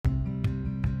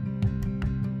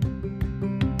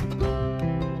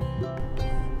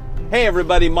Hey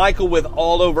everybody, Michael with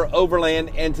All Over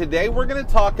Overland, and today we're going to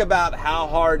talk about how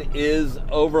hard is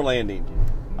overlanding.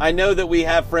 I know that we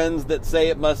have friends that say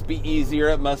it must be easier,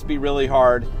 it must be really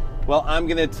hard. Well, I'm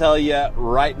going to tell you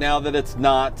right now that it's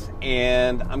not,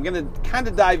 and I'm going to kind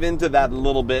of dive into that a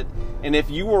little bit. And if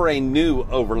you are a new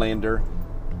overlander,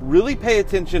 really pay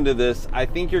attention to this. I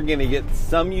think you're going to get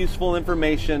some useful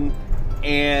information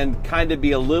and kind of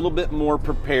be a little bit more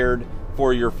prepared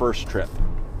for your first trip.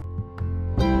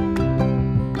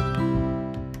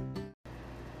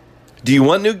 Do you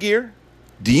want new gear?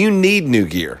 Do you need new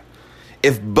gear?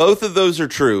 If both of those are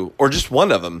true, or just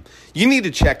one of them, you need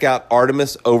to check out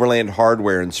Artemis Overland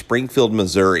Hardware in Springfield,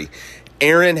 Missouri.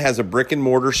 Aaron has a brick and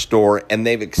mortar store, and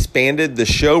they've expanded the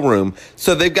showroom,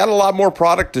 so they've got a lot more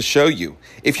product to show you.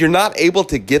 If you're not able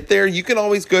to get there, you can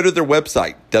always go to their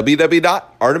website,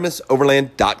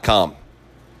 www.artemisoverland.com.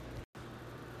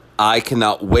 I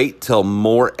cannot wait till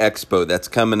More Expo. That's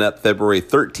coming up February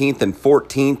 13th and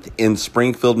 14th in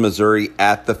Springfield, Missouri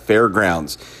at the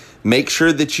fairgrounds. Make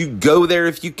sure that you go there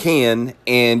if you can,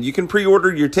 and you can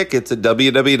pre-order your tickets at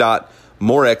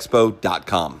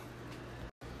www.moreexpo.com.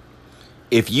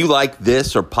 If you like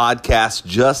this or podcasts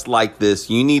just like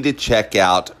this, you need to check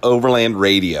out Overland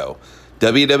Radio,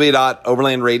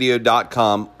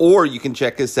 www.overlandradio.com, or you can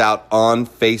check us out on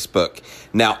Facebook.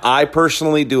 Now, I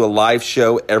personally do a live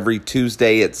show every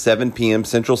Tuesday at 7 p.m.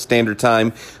 Central Standard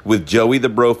Time with Joey the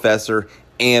Brofessor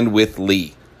and with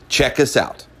Lee. Check us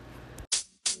out.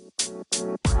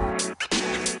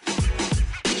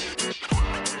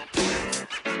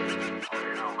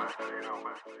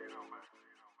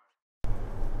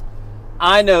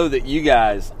 I know that you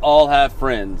guys all have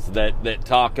friends that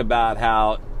talk about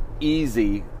how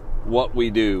easy what we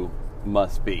do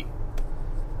must be.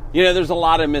 You know, there's a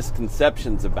lot of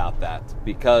misconceptions about that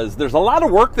because there's a lot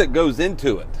of work that goes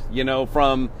into it, you know,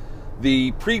 from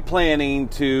the pre-planning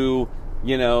to,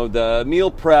 you know, the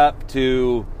meal prep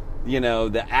to, you know,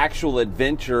 the actual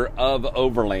adventure of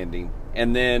overlanding.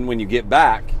 And then when you get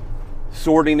back,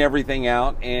 sorting everything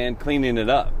out and cleaning it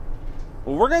up.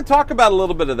 Well, we're going to talk about a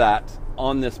little bit of that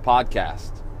on this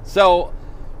podcast. So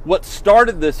what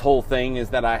started this whole thing is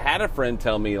that I had a friend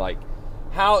tell me, like,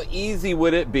 how easy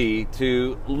would it be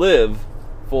to live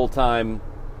full-time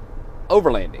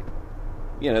overlanding?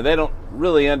 You know, they don't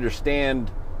really understand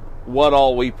what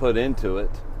all we put into it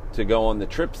to go on the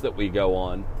trips that we go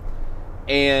on.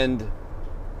 And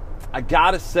I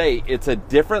gotta say, it's a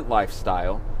different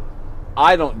lifestyle.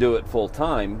 I don't do it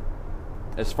full-time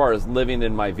as far as living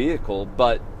in my vehicle,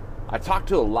 but I talk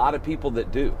to a lot of people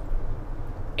that do.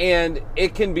 And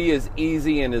it can be as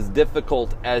easy and as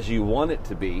difficult as you want it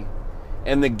to be.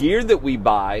 And the gear that we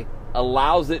buy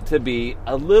allows it to be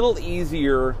a little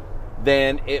easier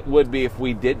than it would be if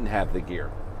we didn't have the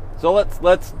gear. So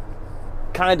let's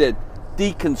kind of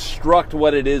deconstruct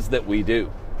what it is that we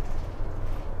do.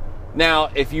 Now,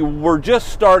 if you were just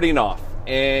starting off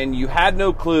and you had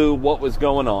no clue what was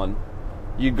going on,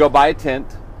 you'd go buy a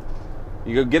tent,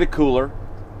 you go get a cooler,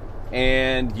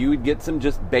 and you would get some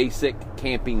just basic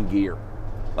camping gear.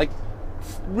 Like,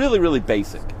 really, really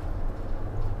basic.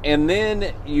 And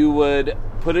then you would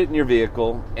put it in your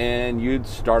vehicle and you'd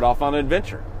start off on an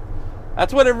adventure.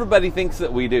 That's what everybody thinks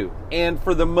that we do. And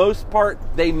for the most part,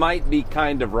 they might be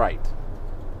kind of right.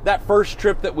 That first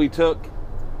trip that we took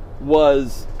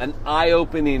was an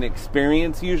eye-opening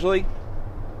experience usually.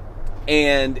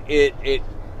 And it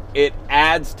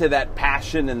adds to that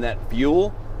passion and that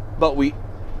fuel. But we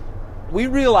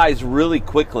realize really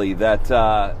quickly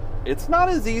that it's not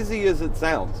as easy as it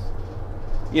sounds.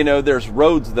 You know, there's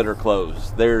roads that are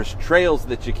closed. There's trails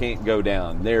that you can't go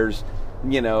down. There's,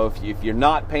 you know, if you're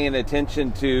not paying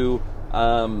attention to,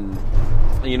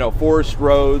 you know, forest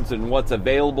roads and what's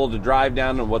available to drive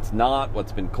down and what's not,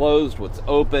 what's been closed, what's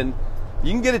open,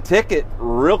 you can get a ticket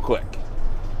real quick.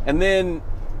 And then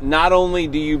not only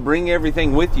do you bring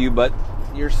everything with you, but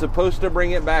you're supposed to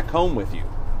bring it back home with you.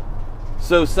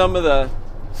 So some of the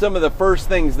first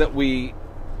things that we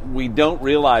don't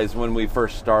realize when we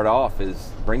first start off is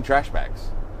bring trash bags.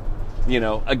 You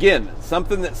know, again,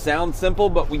 something that sounds simple,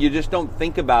 but you just don't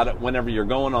think about it whenever you're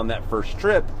going on that first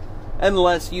trip,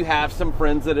 unless you have some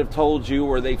friends that have told you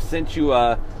or they've sent you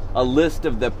a list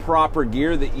of the proper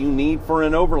gear that you need for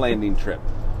an overlanding trip.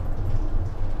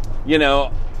 You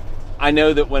know, I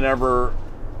know that whenever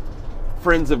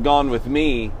friends have gone with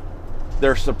me,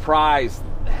 they're surprised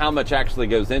how much actually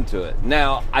goes into it.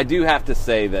 Now, I do have to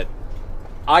say that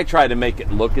I try to make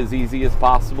it look as easy as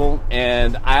possible,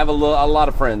 and I have a lot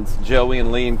of friends, Joey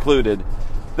and Lee included,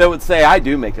 that would say I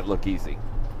do make it look easy.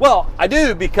 Well, I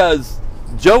do because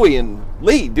Joey and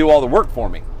Lee do all the work for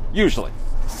me, usually.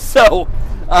 So,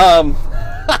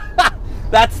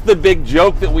 That's the big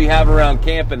joke that we have around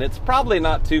camping. It's probably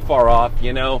not too far off,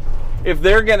 you know. If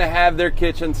they're going to have their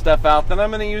kitchen stuff out, then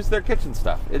I'm going to use their kitchen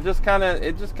stuff. It just kind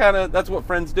of, that's what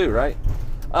friends do, right?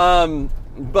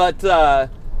 But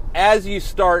as you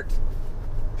start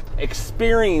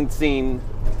experiencing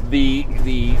the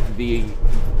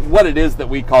what it is that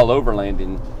we call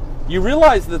overlanding, you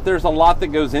realize that there's a lot that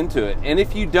goes into it. And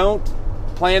if you don't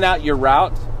plan out your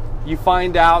route, you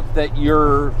find out that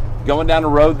you're going down a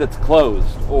road that's closed,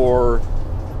 or,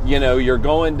 you know, you're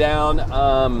going down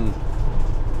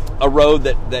a road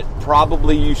that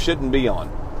probably you shouldn't be on,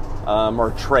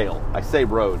 or trail. I say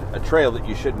road, a trail that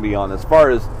you shouldn't be on as far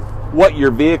as what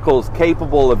your vehicle is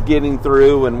capable of getting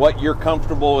through and what you're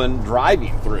comfortable in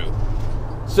driving through.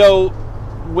 So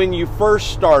when you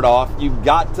first start off, you've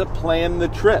got to plan the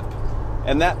trip.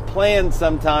 And that plan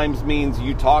sometimes means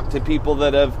you talk to people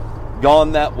that have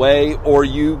gone that way, or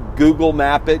you Google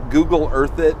map it, Google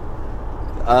Earth it,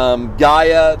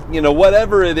 Gaia, you know,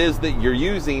 whatever it is that you're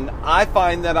using. I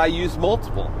find that I use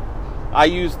multiple. I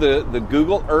use the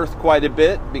Google Earth quite a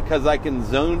bit because I can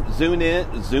zoom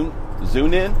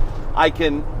in. I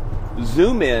can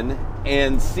zoom in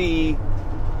and see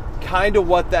kind of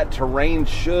what that terrain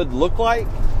should look like.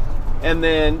 And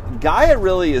then Gaia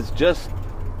really is just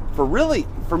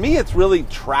for me, it's really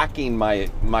tracking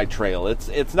my trail.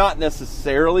 It's not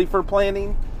necessarily for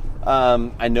planning.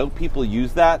 I know people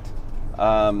use that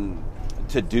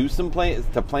to do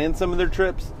to plan some of their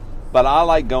trips, but I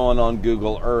like going on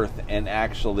Google Earth and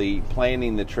actually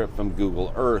planning the trip from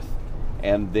Google Earth,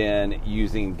 and then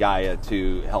using Gaia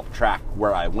to help track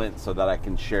where I went so that I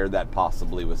can share that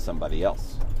possibly with somebody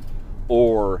else,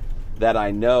 or that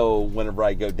I know whenever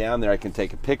I go down there I can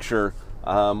take a picture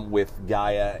with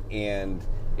Gaia, and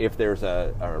if there's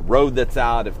a road that's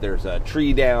out, if there's a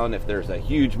tree down, if there's a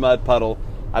huge mud puddle,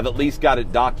 I've at least got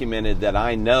it documented that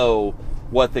I know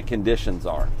what the conditions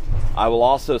are. I will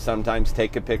also sometimes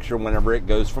take a picture whenever it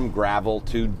goes from gravel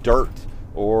to dirt,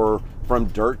 or from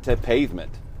dirt to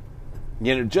pavement,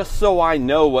 you know, just so I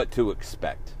know what to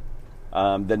expect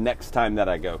the next time that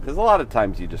I go, because a lot of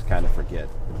times you just kind of forget.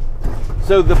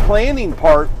 So the planning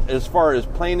part, as far as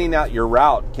planning out your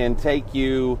route, can take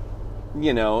you,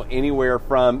 you know, anywhere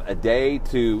from a day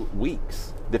to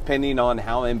weeks, depending on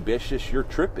how ambitious your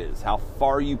trip is, how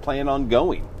far you plan on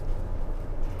going.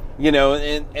 You know,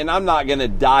 and I'm not going to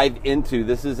dive into,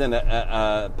 this isn't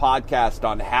a podcast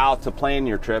on how to plan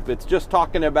your trip. It's just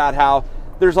talking about how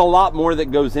there's a lot more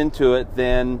that goes into it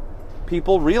than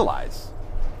people realize.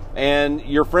 And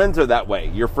your friends are that way.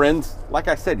 Your friends, like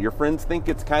I said, your friends think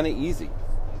it's kind of easy.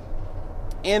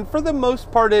 And for the most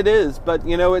part it is, but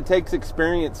you know, it takes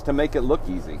experience to make it look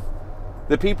easy.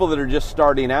 The people that are just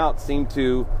starting out seem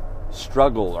to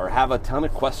struggle or have a ton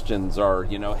of questions, or,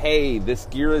 you know, hey, this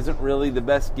gear isn't really the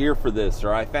best gear for this,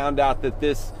 or I found out that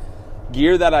this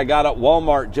gear that I got at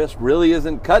Walmart just really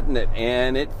isn't cutting it,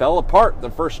 and it fell apart the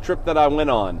first trip that I went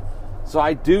on. So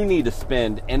I do need to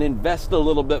spend and invest a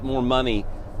little bit more money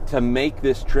to make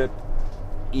this trip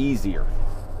easier.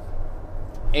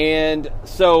 And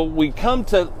so we come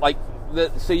to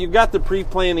so you've got the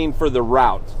pre-planning for the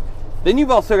route. Then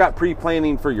you've also got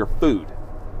pre-planning for your food.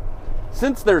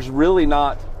 Since there's really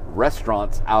not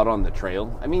restaurants out on the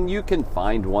trail, I mean, you can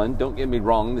find one, don't get me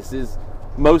wrong. This is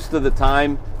most of the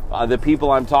time, the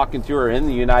people I'm talking to are in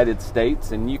the United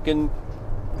States, and you can,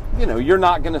 you know, you're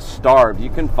not going to starve. You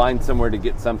can find somewhere to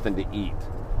get something to eat.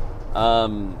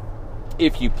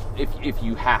 If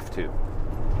you have to.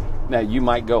 Now, you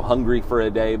might go hungry for a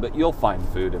day, but you'll find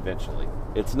food eventually.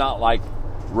 It's not like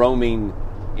roaming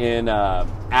in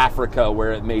Africa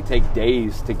where it may take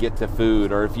days to get to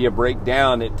food, or if you break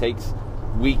down, it takes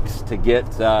weeks to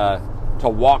get to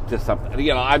walk to something.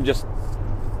 You know, I'm just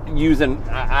using,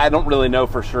 I don't really know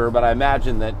for sure, but I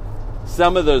imagine that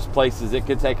some of those places it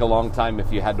could take a long time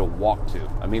if you had to walk to.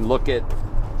 I mean, look at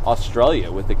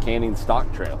Australia with the Canning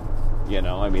Stock Trail. You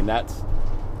know, I mean, that's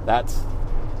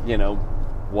you know,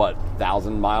 what,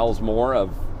 1,000 miles more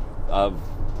of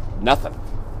nothing,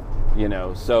 you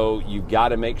know. So you got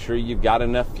to make sure you've got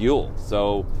enough fuel.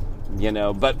 So, you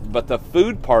know, but the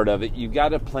food part of it, you got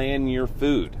to plan your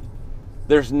food.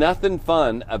 There's nothing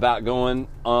fun about going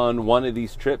on one of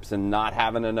these trips and not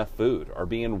having enough food, or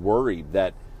being worried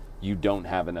that you don't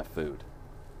have enough food.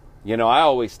 You know, I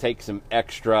always take some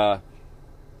extra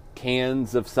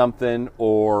cans of something,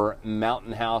 or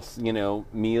Mountain House, you know,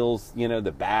 meals, you know,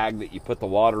 the bag that you put the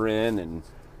water in and,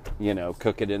 you know,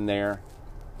 cook it in there.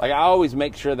 Like, I always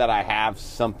make sure that I have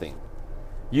something.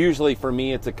 Usually for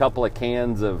me, it's a couple of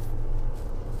cans of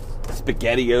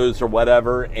SpaghettiOs or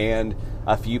whatever, and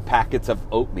a few packets of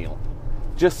oatmeal,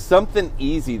 Just something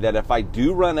easy that if I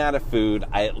do run out of food,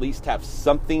 I at least have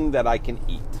something that I can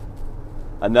eat.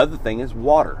 Another thing is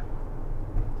water.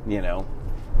 You know,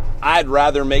 I'd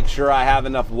rather make sure I have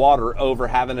enough water over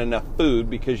having enough food,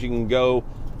 because you can go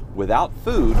without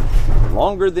food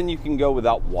longer than you can go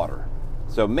without water.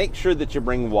 So make sure that you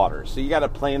bring water. So you got to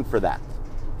plan for that.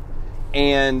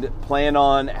 And plan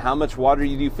on how much water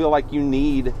you do feel like you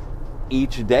need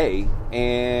each day,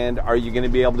 and are you going to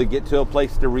be able to get to a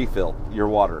place to refill your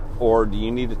water, or do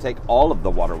you need to take all of the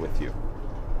water with you?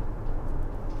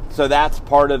 So that's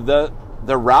part of the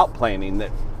route planning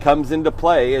that comes into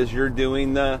play as you're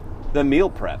doing the meal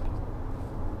prep.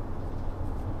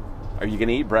 Are you going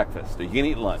to eat breakfast? Are you going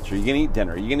to eat lunch? Are you going to eat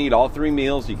dinner? Are you going to eat all 3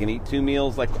 meals? You can eat 2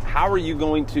 meals. Like, how are you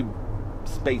going to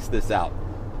space this out?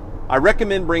 I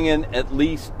recommend bringing at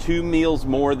least 2 meals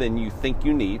more than you think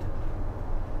you need,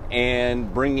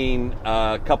 and bringing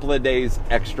a couple of days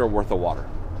extra worth of water.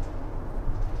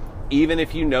 Even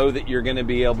if you know that you're going to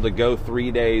be able to go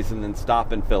 3 days and then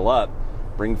stop and fill up,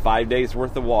 bring 5 days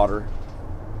worth of water,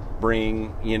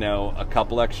 bring, a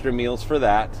couple extra meals for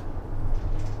that.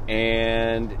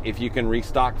 And if you can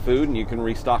restock food and you can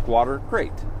restock water,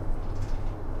 great.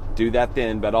 Do that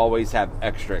then, but always have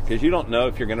extra, because you don't know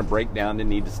if you're going to break down and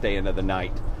need to stay another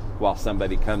night while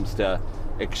somebody comes to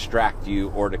extract you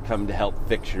or to come to help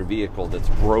fix your vehicle that's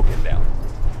broken down.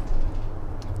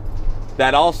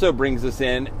 That also brings us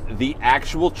in the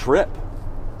actual trip.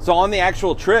 So on the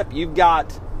actual trip, you've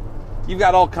got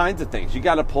all kinds of things. You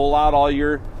got to pull out all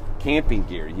your camping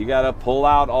gear. You got to pull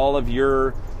out all of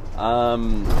your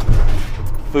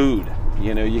food.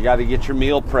 You got to get your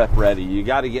meal prep ready. You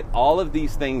got to get all of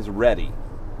these things ready.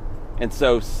 And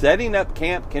so setting up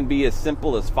camp can be as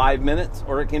simple as 5 minutes,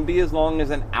 or it can be as long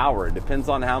as an hour. It depends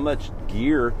on how much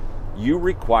gear you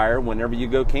require whenever you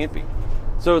go camping.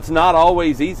 So it's not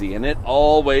always easy, and it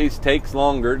always takes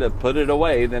longer to put it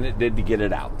away than it did to get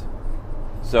it out.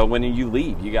 So when you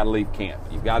leave, you got to leave camp.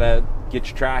 You got to get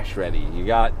your trash ready. You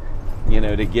got,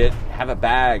 to have a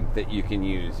bag that you can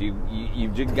use.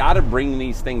 You've got to bring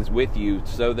these things with you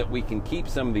so that we can keep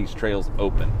some of these trails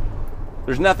open.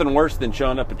 There's nothing worse than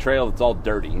showing up a trail that's all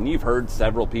dirty, and you've heard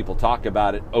several people talk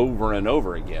about it over and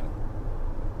over again.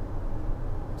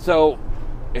 So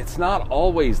it's not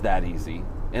always that easy.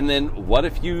 And then what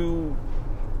if you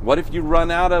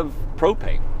run out of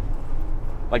propane?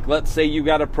 Like, let's say you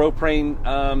got a propane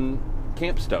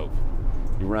camp stove.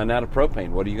 You run out of propane.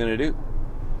 What are you going to do?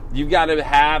 You've got to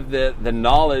have the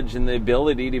knowledge and the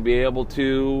ability to be able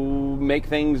to make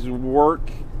things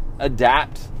work,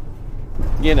 adapt,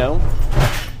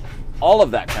 all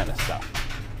of that kind of stuff.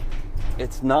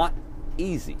 It's not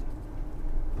easy.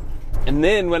 And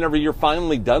then whenever you're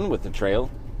finally done with the trail,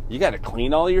 you got to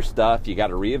clean all your stuff. You got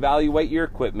to reevaluate your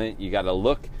equipment. You got to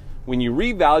look. When you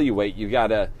reevaluate, you've got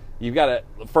to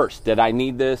first, did I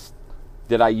need this?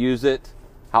 Did I use it?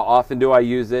 How often do I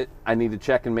use it? I need to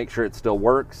check and make sure it still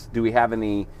works. Do we have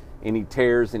any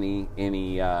tears, any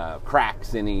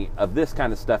cracks, any of this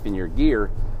kind of stuff in your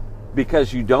gear?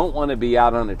 Because you don't want to be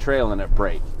out on a trail and it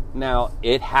break. Now,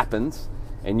 it happens,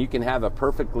 and you can have a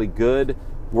perfectly good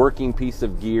working piece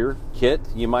of gear, kit,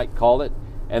 you might call it,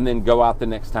 and then go out the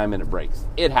next time and it breaks.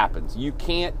 It happens. You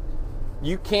can't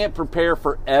prepare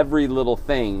for every little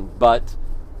thing, but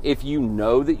if you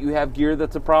know that you have gear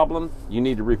that's a problem, you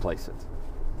need to replace it.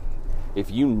 If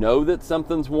you know that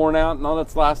something's worn out and on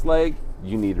its last leg,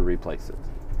 you need to replace it.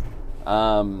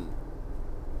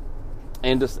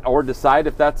 Or decide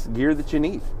if that's gear that you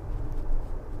need.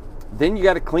 Then you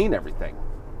got to clean everything.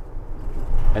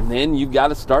 And then you got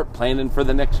to start planning for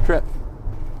the next trip.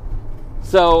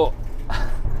 So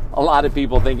a lot of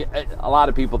people think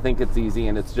it's easy,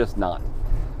 and it's just not.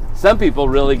 Some people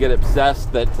really get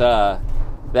obsessed that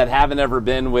haven't ever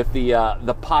been with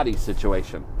the potty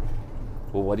situation.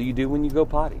 Well, what do you do when you go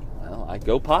potty? Well, I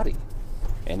go potty,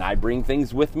 and I bring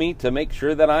things with me to make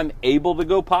sure that I'm able to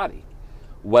go potty.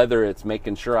 Whether it's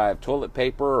making sure I have toilet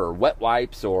paper or wet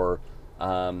wipes or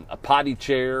a potty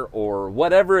chair or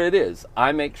whatever it is,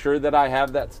 I make sure that I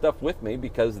have that stuff with me,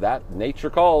 because that nature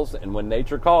calls, and when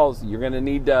nature calls, you're going to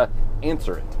need to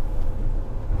answer it.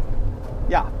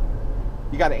 Yeah,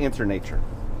 you got to answer nature.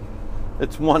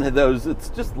 It's one of those, it's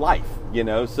just life,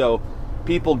 so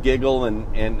people giggle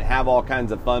and have all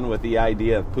kinds of fun with the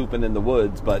idea of pooping in the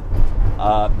woods, but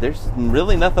there's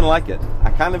really nothing like it. I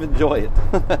kind of enjoy it.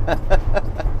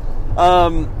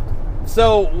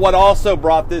 So what also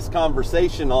brought this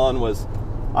conversation on was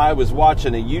I was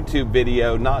watching a YouTube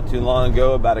video not too long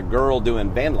ago about a girl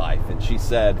doing van life, and she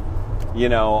said,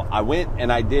 I went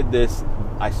and I did this,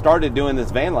 I started doing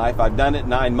this van life, I've done it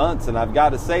 9 months, and I've got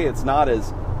to say it's not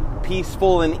as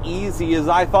peaceful and easy as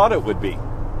I thought it would be.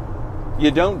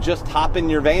 You don't just hop in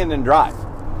your van and drive.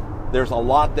 There's a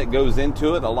lot that goes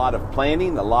into it, a lot of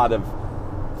planning, a lot of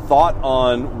thought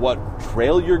on what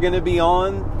trail you're going to be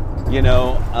on.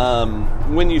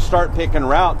 When you start picking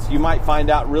routes, you might find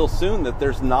out real soon that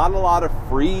there's not a lot of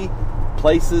free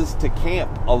places to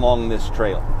camp along this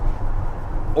trail.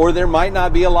 Or there might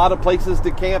not be a lot of places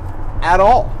to camp at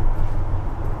all.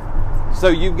 So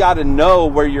you've got to know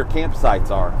where your campsites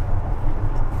are.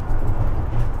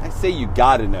 I say you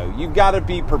got to know. You've got to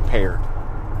be prepared.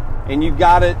 And you've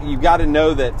got to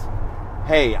know that,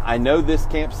 hey, I know this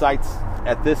campsite's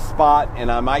at this spot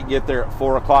and I might get there at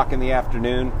 4 o'clock in the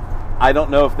afternoon. I don't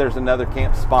know if there's another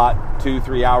camp spot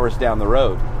 2-3 hours down the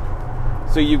road.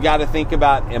 So you've got to think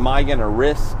about, am I going to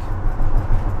risk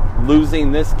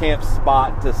losing this camp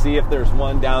spot to see if there's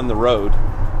one down the road?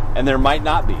 And there might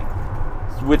not be,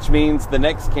 which means the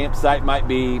next campsite might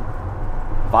be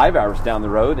 5 hours down the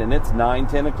road and it's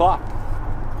 9-10 o'clock.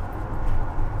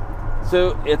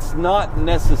 So it's not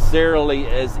necessarily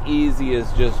as easy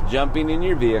as just jumping in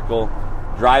your vehicle,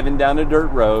 driving down a dirt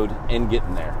road and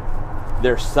getting there.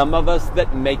 There's some of us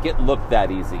that make it look that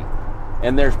easy.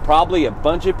 And there's probably a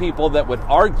bunch of people that would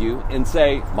argue and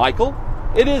say, Michael,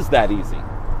 it is that easy.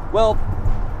 Well,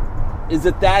 is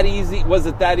it that easy? Was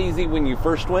it that easy when you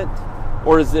first went?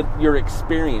 Or is it your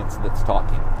experience that's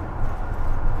talking?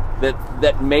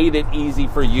 That made it easy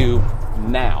for you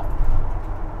now.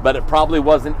 But it probably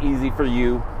wasn't easy for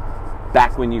you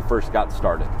back when you first got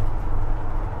started.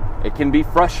 It can be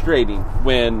frustrating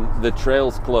when the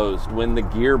trail's closed, when the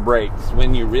gear breaks,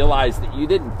 when you realize that you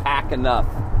didn't pack enough,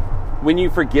 when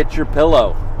you forget your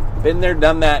pillow. Been there,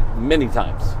 done that many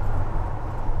times.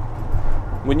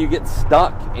 When you get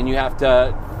stuck and you have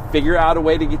to figure out a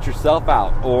way to get yourself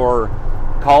out or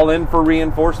call in for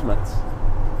reinforcements.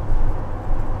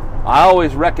 I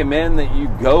always recommend that you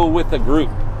go with a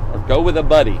group or go with a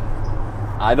buddy.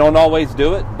 I don't always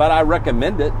do it, but I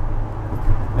recommend it.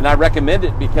 And I recommend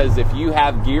it because if you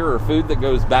have gear or food that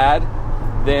goes bad,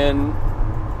 then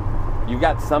you've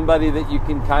got somebody that you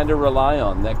can kind of rely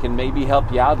on that can maybe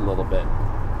help you out a little bit.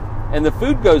 And the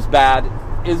food goes bad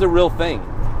is a real thing.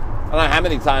 I don't know how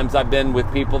many times I've been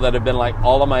with people that have been like,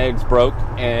 all of my eggs broke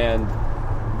and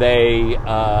they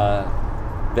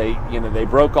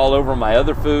broke all over my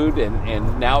other food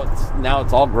and now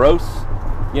it's all gross.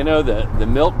 The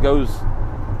milk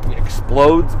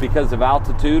explodes because of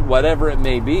altitude, whatever it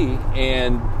may be,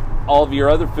 and all of your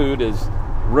other food is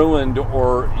ruined,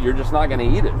 or you're just not going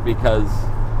to eat it because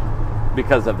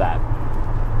of that.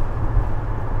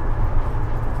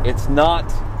 It's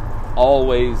not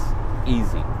always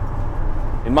easy.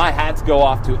 And my hats go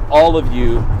off to all of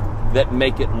you that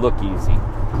make it look easy.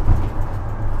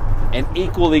 And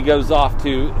equally goes off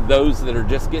to those that are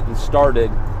just getting started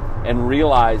and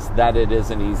realize that it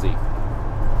isn't easy.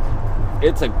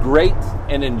 It's a great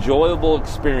and enjoyable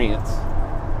experience,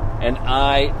 and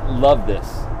I love this.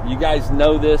 You guys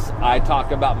know this. I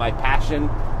talk about my passion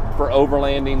for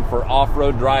overlanding, for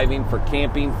off-road driving, for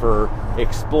camping, for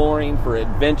exploring, for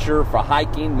adventure, for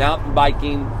hiking, mountain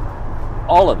biking,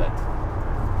 all of it.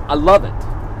 I love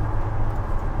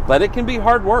it. But it can be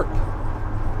hard work.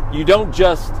 You don't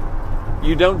just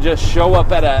show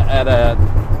up at a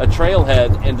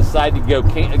trailhead and decide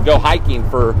to go hiking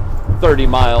for 30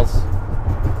 miles,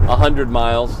 100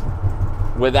 miles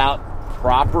without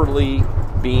properly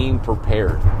being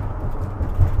prepared.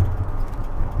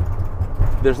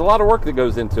 There's a lot of work that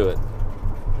goes into it.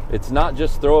 It's not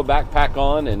just throw a backpack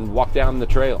on and walk down the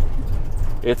trail.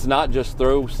 It's not just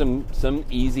throw some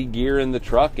easy gear in the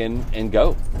truck and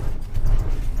go.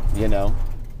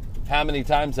 How many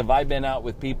times have I been out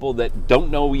with people that don't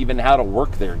know even how to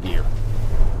work their gear?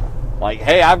 Like,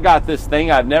 hey, I've got this thing,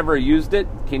 I've never used it.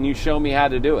 Can you show me how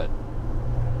to do it?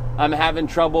 I'm having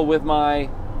trouble with my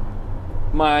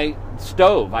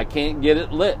stove. I can't get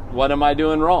it lit. What am I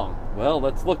doing wrong? Well,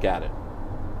 let's look at it.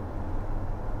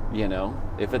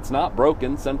 If it's not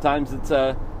broken, sometimes it's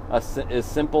as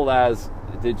simple as,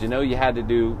 did you know you had to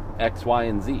do X, Y,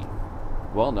 and Z?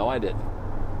 Well, no, I didn't.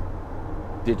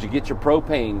 Did you get your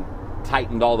propane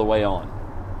tightened all the way on?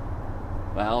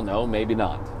 Well, no, maybe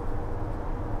not.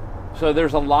 So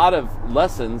there's a lot of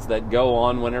lessons that go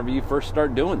on whenever you first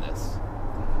start doing this.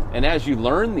 And as you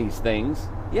learn these things,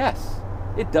 yes,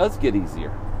 it does get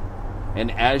easier.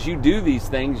 And as you do these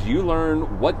things, you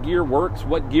learn what gear works,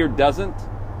 what gear doesn't,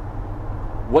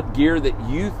 what gear that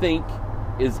you think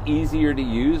is easier to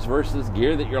use versus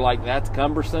gear that you're like, that's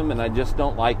cumbersome and I just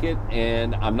don't like it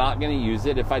and I'm not going to use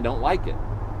it if I don't like it.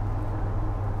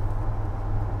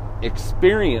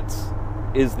 Experience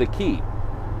is the key.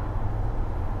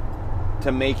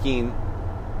 to making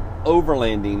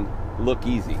overlanding look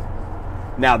easy.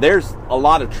 Now, there's a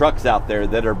lot of trucks out there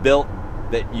that are built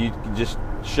that you can just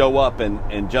show up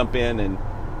and jump in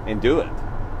and do it.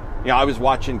 You know, I was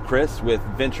watching Chris with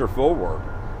Venture Forward,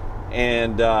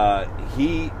 and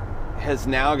he has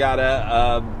now got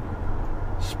a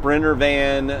Sprinter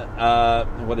van,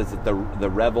 what is it, the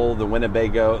Revel, the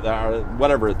Winnebago,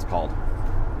 whatever it's called.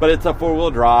 But it's a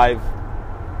 4-wheel drive.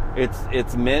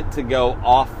 It's meant to go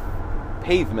off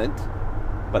pavement,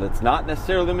 but it's not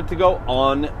necessarily meant to go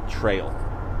on trail.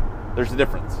 There's a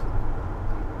difference.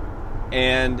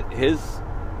 And the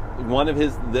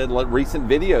recent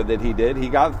video that he did, he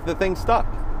got the thing stuck.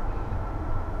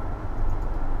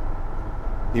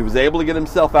 He was able to get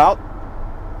himself out.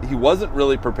 He wasn't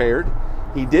really prepared.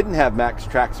 He didn't have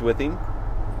MaxTrax with him.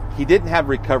 He didn't have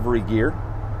recovery gear.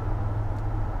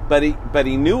 But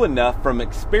he knew enough from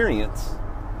experience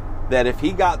that if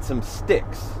he got some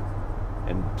sticks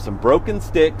and some broken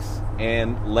sticks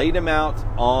and laid them out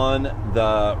on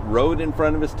the road in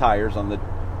front of his tires, in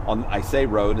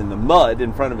the mud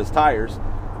in front of his tires,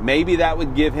 maybe that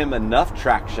would give him enough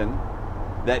traction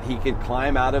that he could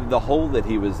climb out of the hole that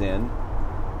he was in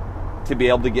to be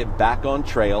able to get back on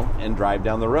trail and drive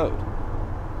down the road.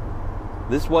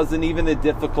 This wasn't even a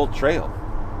difficult trail.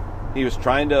 He was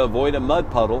trying to avoid a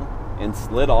mud puddle and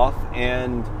slid off,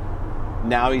 and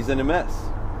now he's in a mess.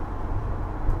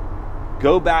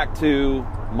 Go back to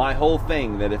my whole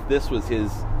thing that if this was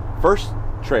his first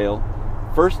trail,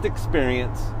 first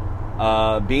experience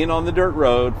being on the dirt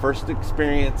road, first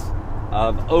experience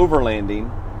of overlanding,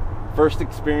 first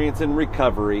experience in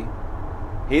recovery,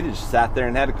 he'd have just sat there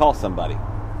and had to call somebody.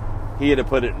 He had to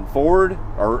put it in forward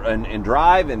or in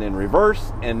drive and in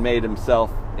reverse and made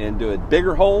himself into a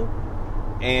bigger hole,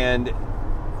 and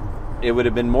it would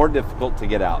have been more difficult to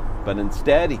get out. But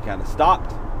instead, he kind of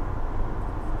stopped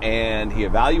and he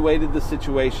evaluated the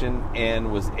situation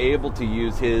and was able to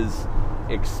use his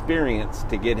experience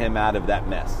to get him out of that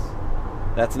mess.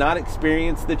 That's not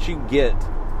experience that you get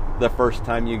the first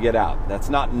time you get out. That's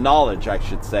not knowledge, I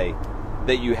should say,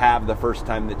 that you have the first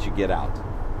time that you get out.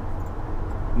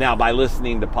 Now, by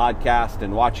listening to podcasts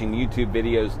and watching YouTube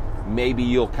videos, maybe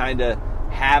you'll kind of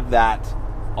have that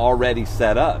already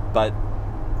set up, but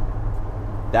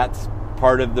that's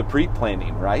part of the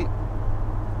pre-planning, right?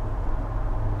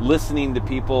 Listening to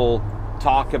people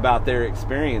talk about their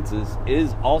experiences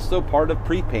is also part of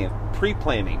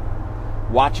pre-planning.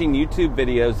 Watching YouTube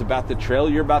videos about the trail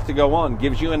you're about to go on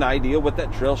gives you an idea what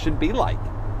that trail should be like,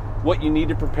 what you need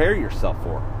to prepare yourself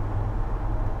for.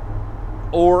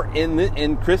 Or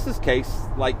in Chris's case,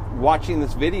 like watching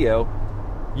this video,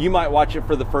 you might watch it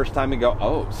for the first time and go,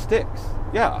 oh, sticks.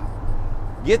 Yeah.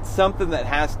 Get something that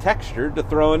has texture to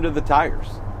throw into the tires.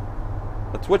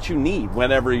 That's what you need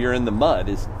whenever you're in the mud,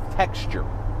 is texture,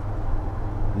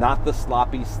 not the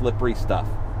sloppy, slippery stuff.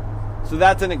 So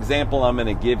that's an example I'm going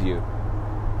to give you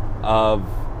of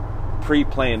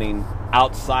pre-planning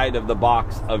outside of the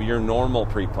box of your normal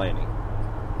pre-planning.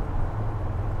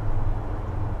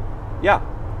 Yeah,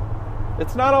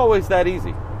 it's not always that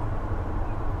easy.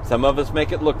 Some of us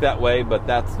make it look that way, but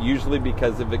that's usually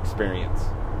because of experience.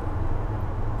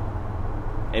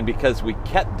 And because we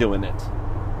kept doing it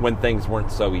when things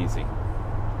weren't so easy.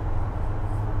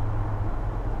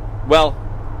 Well,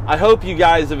 I hope you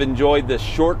guys have enjoyed this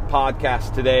short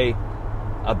podcast today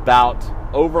about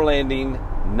overlanding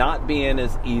not being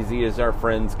as easy as our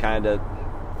friends kind of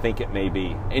think it may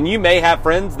be. And you may have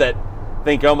friends that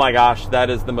think, oh my gosh, that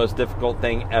is the most difficult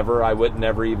thing ever. I would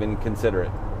never even consider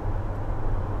it.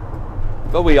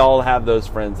 But we all have those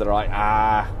friends that are like,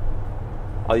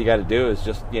 all you got to do is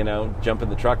just, jump in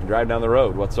the truck and drive down the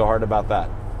road. What's so hard about that?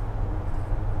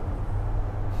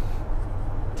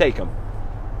 Take them.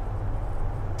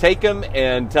 Take them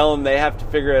and tell them they have to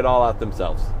figure it all out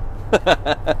themselves.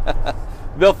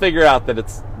 They'll figure out that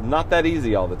it's not that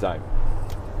easy all the time.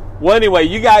 Well, anyway,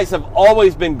 you guys have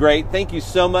always been great. Thank you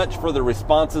so much for the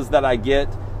responses that I get,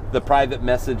 the private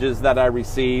messages that I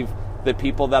receive, the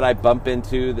people that I bump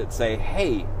into that say,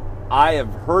 hey, I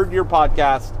have heard your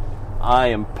podcast. I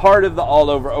am part of the All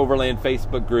Over Overland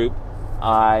Facebook group.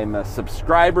 I'm a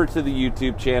subscriber to the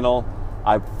YouTube channel.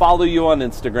 I follow you on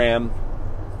Instagram.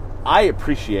 I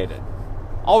appreciate it.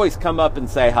 Always come up and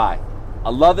say hi. I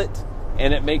love it,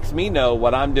 and it makes me know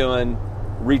what I'm doing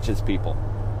reaches people.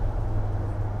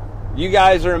 You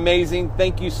guys are amazing.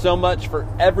 Thank you so much for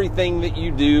everything that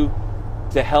you do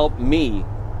to help me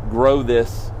grow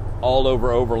this All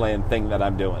Over Overland thing that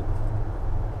I'm doing.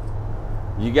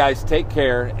 You guys take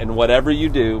care, and whatever you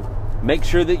do, make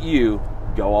sure that you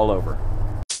go all over.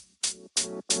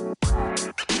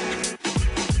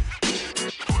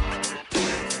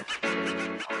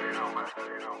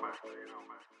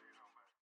 man.